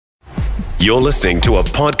You're listening to a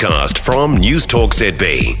podcast from News Talk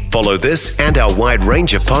ZB. Follow this and our wide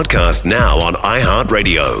range of podcasts now on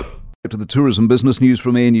iHeartRadio. To the tourism business news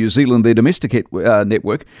from Air New Zealand, their domestic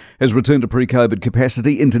network has returned to pre-COVID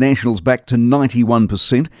capacity. International's back to 91%.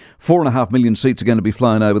 4.5 million seats are going to be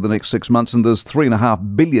flown over the next 6 months, and there's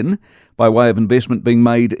 $3.5 billion by way of investment being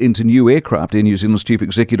made into new aircraft. Air New Zealand's Chief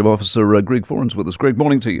Executive Officer Greg Foran's with us. Greg,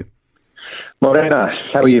 morning to you. Morena,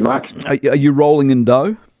 how are you, Mark? Are you rolling in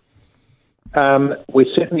dough?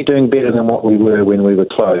 We're certainly doing better than what we were when we were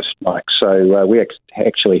closed, Mike. So we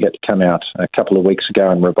actually had to come out a couple of weeks ago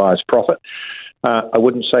and revise profit. I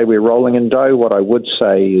wouldn't say we're rolling in dough. What I would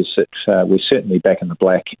say is that we're certainly back in the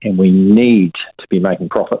black, and we need to be making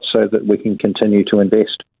profits so that we can continue to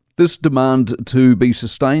invest. This demand to be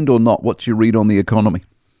sustained or not? What's your read on the economy?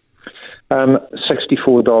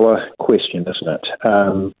 $64 question, isn't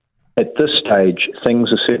it? At this stage,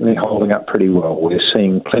 things are certainly holding up pretty well. We're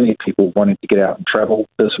seeing plenty of people wanting to get out and travel.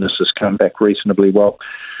 Business has come back reasonably well.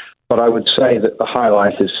 But I would say that the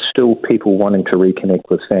highlight is still people wanting to reconnect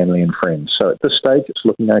with family and friends. So at this stage, it's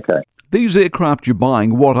looking okay. These aircraft you're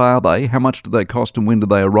buying, what are they? How much do they cost and when do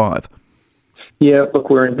they arrive? Yeah, look,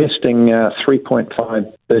 we're investing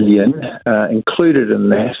 $3.5 billion. Included in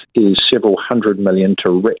that is several $100 million to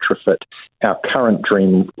retrofit our current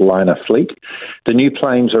Dreamliner fleet. The new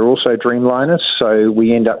planes are also Dreamliners, so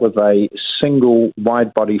we end up with a single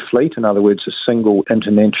wide-body fleet, in other words, a single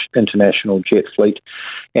international jet fleet,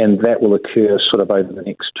 and that will occur sort of over the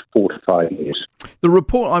next 4 to 5 years. The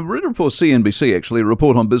report, I read a report, CNBC actually, a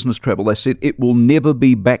report on business travel, they said it will never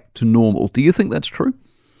be back to normal. Do you think that's true?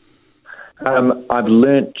 I've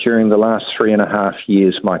learnt during the last 3.5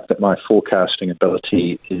 years, Mike, that my forecasting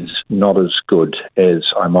ability is not as good as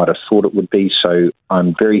I might have thought it would be, so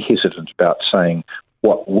I'm very hesitant about saying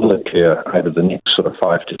what will occur over the next sort of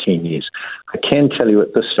 5 to 10 years. I can tell you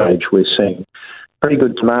at this stage we're seeing pretty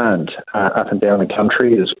good demand up and down the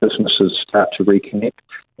country as businesses start to reconnect,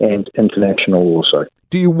 and international also.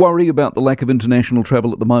 Do you worry about the lack of international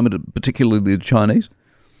travel at the moment, particularly the Chinese?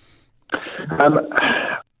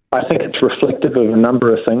 I think it's reflective of a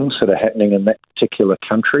number of things that are happening in that particular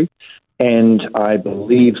country, and I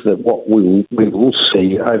believe that what we will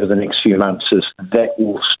see over the next few months is that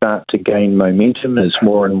will start to gain momentum as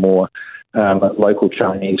more and more local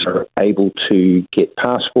Chinese are able to get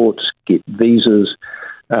passports, get visas.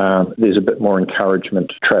 There's a bit more encouragement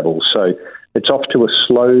to travel. So it's off to a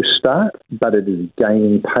slow start, but it is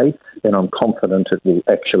gaining pace, and I'm confident it will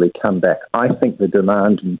actually come back. I think the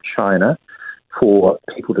demand in China for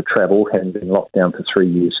people to travel, having been locked down for 3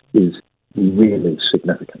 years, is really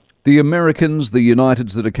significant. The Americans, the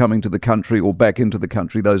Uniteds that are coming to the country or back into the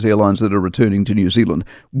country, those airlines that are returning to New Zealand,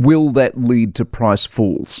 will that lead to price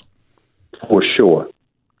falls? For sure.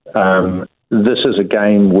 This is a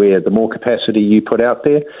game where the more capacity you put out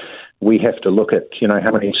there, we have to look at,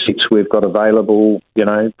 how many seats we've got available,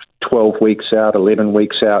 12 weeks out, 11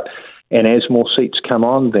 weeks out. And as more seats come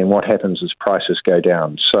on, then what happens is prices go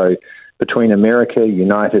down. So between America,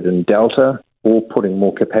 United and Delta, all putting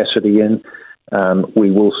more capacity in,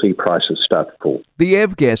 we will see prices start to fall. The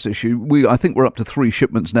avgas issue, I think we're up to 3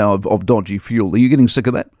 shipments now of dodgy fuel. Are you getting sick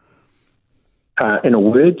of that? In a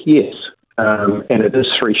word, yes. And it is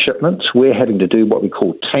 3 shipments. We're having to do what we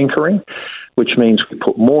call tankering, which means we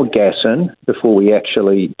put more gas in before we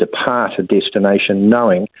actually depart a destination,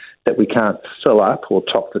 knowing that we can't fill up or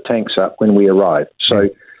top the tanks up when we arrive. So,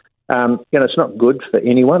 it's not good for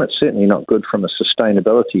anyone. It's certainly not good from a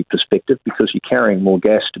sustainability perspective because you're carrying more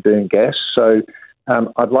gas to burn gas. So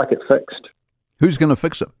I'd like it fixed. Who's going to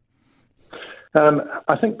fix it?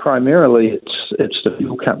 I think primarily it's the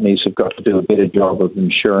fuel companies have got to do a better job of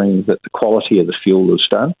ensuring that the quality of the fuel is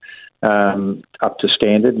done up to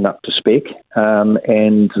standard and up to spec,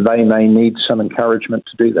 and they may need some encouragement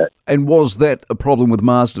to do that. And was that a problem with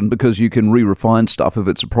Marsden because you can re-refine stuff if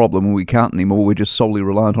it's a problem and we can't anymore, we're just solely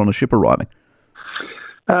reliant on a ship arriving?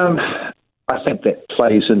 I think that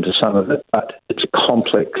plays into some of it, but it's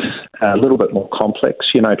complex, a little bit more complex.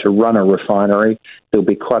 To run a refinery, there'll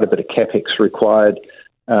be quite a bit of capex required.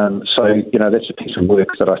 So that's a piece of work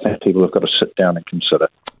that I think people have got to sit down and consider.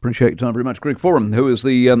 Appreciate your time very much. Greg Foran, who is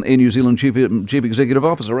the Air New Zealand Chief Executive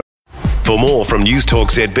Officer. For more from News Talk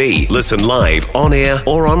ZB, listen live, on air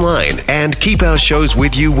or online, and keep our shows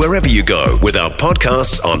with you wherever you go with our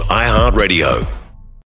podcasts on iHeartRadio.